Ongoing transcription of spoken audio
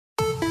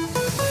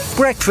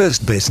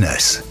Breakfast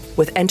Business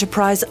with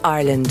Enterprise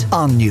Ireland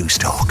on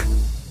Newstalk.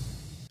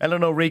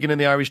 Eleanor Regan in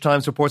the Irish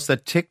Times reports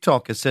that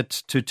TikTok is set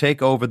to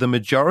take over the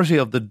majority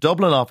of the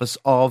Dublin office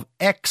of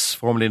X,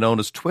 formerly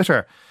known as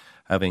Twitter,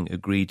 having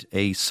agreed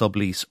a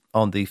sublease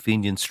on the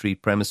Fenian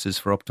Street premises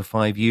for up to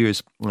 5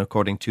 years,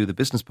 according to the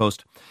Business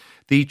Post.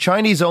 The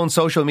Chinese-owned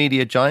social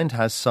media giant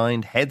has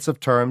signed heads of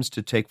terms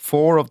to take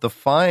 4 of the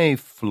 5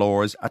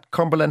 floors at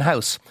Cumberland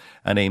House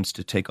and aims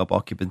to take up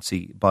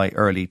occupancy by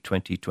early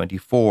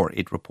 2024,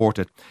 it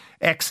reported.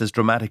 X has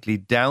dramatically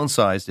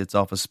downsized its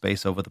office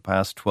space over the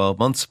past 12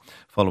 months,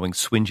 following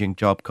swingeing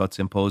job cuts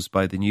imposed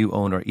by the new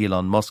owner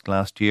Elon Musk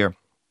last year.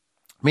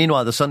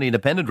 Meanwhile, the Sunday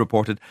Independent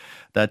reported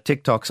that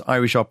TikTok's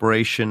Irish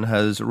operation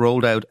has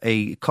rolled out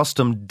a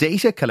custom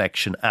data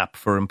collection app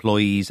for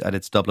employees at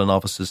its Dublin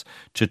offices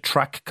to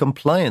track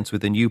compliance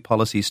with a new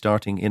policy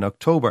starting in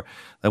October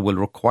that will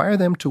require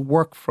them to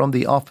work from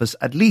the office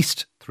at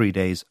least 3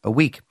 days a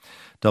week.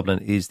 Dublin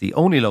is the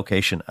only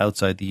location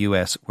outside the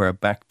US where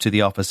back to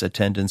the office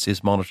attendance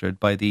is monitored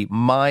by the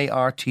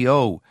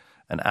MyRTO,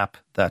 an app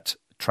that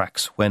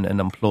tracks when an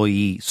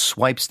employee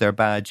swipes their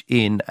badge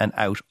in and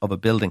out of a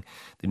building.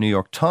 The New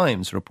York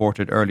Times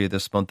reported earlier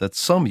this month that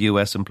some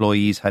US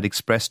employees had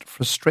expressed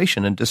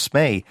frustration and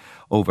dismay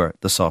over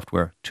the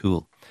software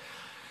tool.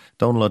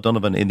 Donal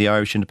O'Donovan in the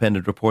Irish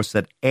Independent reports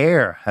that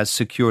Eir has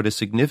secured a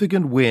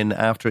significant win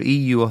after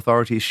EU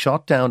authorities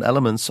shot down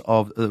elements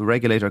of the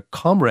regulator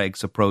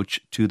Comreg's approach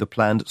to the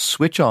planned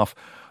switch-off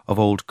of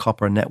old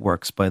copper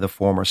networks by the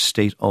former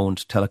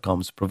state-owned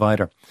telecoms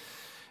provider.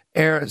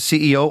 Eir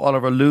CEO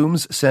Oliver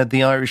Loomes said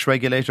the Irish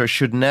regulator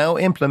should now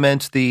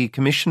implement the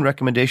Commission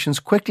recommendations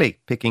quickly,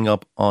 picking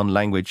up on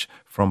language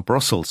from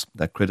Brussels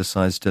that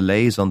criticised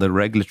delays on the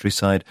regulatory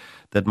side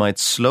that might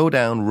slow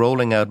down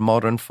rolling out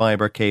modern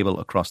fibre cable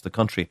across the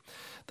country.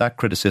 That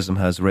criticism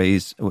was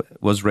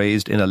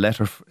raised in a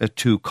letter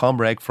to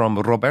Comreg from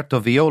Roberto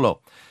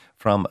Violo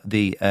from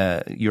the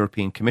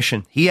European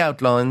Commission. He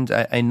outlined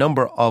a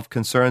number of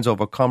concerns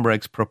over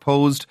Comreg's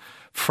proposed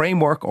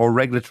framework or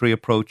regulatory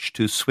approach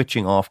to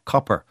switching off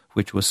copper,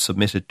 which was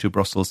submitted to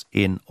Brussels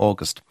in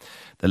August.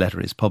 The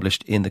letter is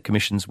published in the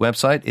Commission's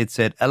website. It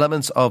said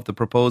elements of the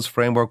proposed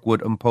framework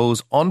would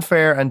impose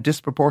unfair and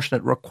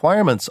disproportionate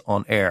requirements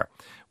on Eir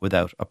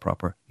without a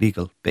proper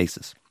legal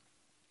basis.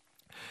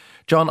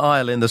 John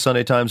Isle in the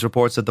Sunday Times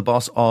reports that the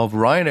boss of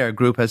Ryanair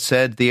Group has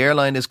said the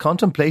airline is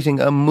contemplating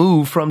a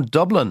move from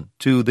Dublin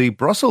to the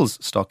Brussels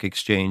Stock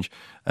Exchange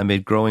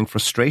amid growing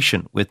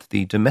frustration with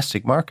the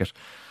domestic market.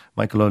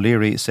 Michael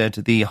O'Leary said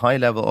the high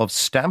level of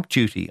stamp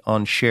duty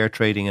on share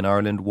trading in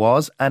Ireland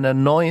was an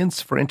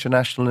annoyance for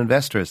international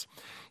investors.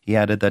 He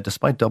added that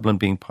despite Dublin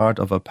being part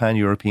of a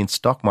pan-European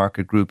stock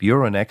market group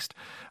Euronext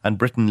and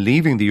Britain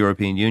leaving the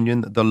European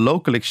Union, the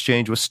local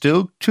exchange was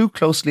still too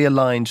closely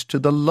aligned to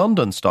the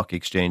London Stock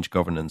Exchange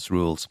governance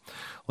rules.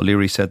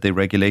 O'Leary said the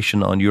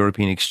regulation on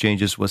European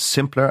exchanges was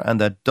simpler and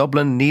that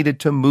Dublin needed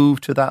to move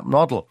to that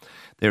model.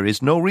 There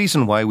is no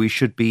reason why we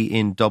should be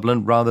in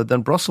Dublin rather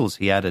than Brussels,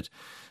 he added.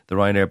 The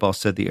Ryanair boss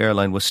said the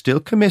airline was still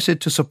committed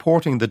to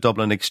supporting the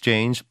Dublin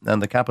Exchange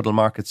and the capital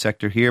market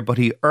sector here, but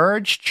he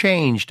urged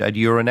change at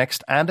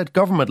Euronext and at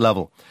government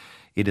level.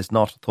 It is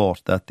not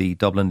thought that the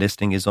Dublin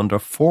listing is under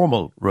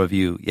formal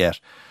review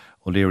yet.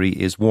 O'Leary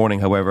is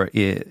warning, however,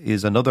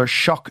 is another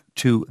shock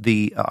to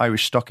the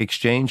Irish Stock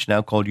Exchange,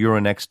 now called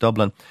Euronext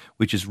Dublin,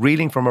 which is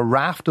reeling from a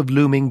raft of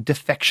looming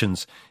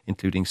defections,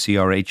 including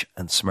CRH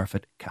and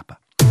Smurfit Kappa.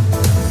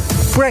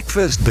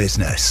 Breakfast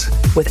Business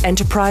with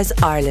Enterprise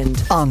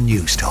Ireland on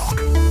Newstalk.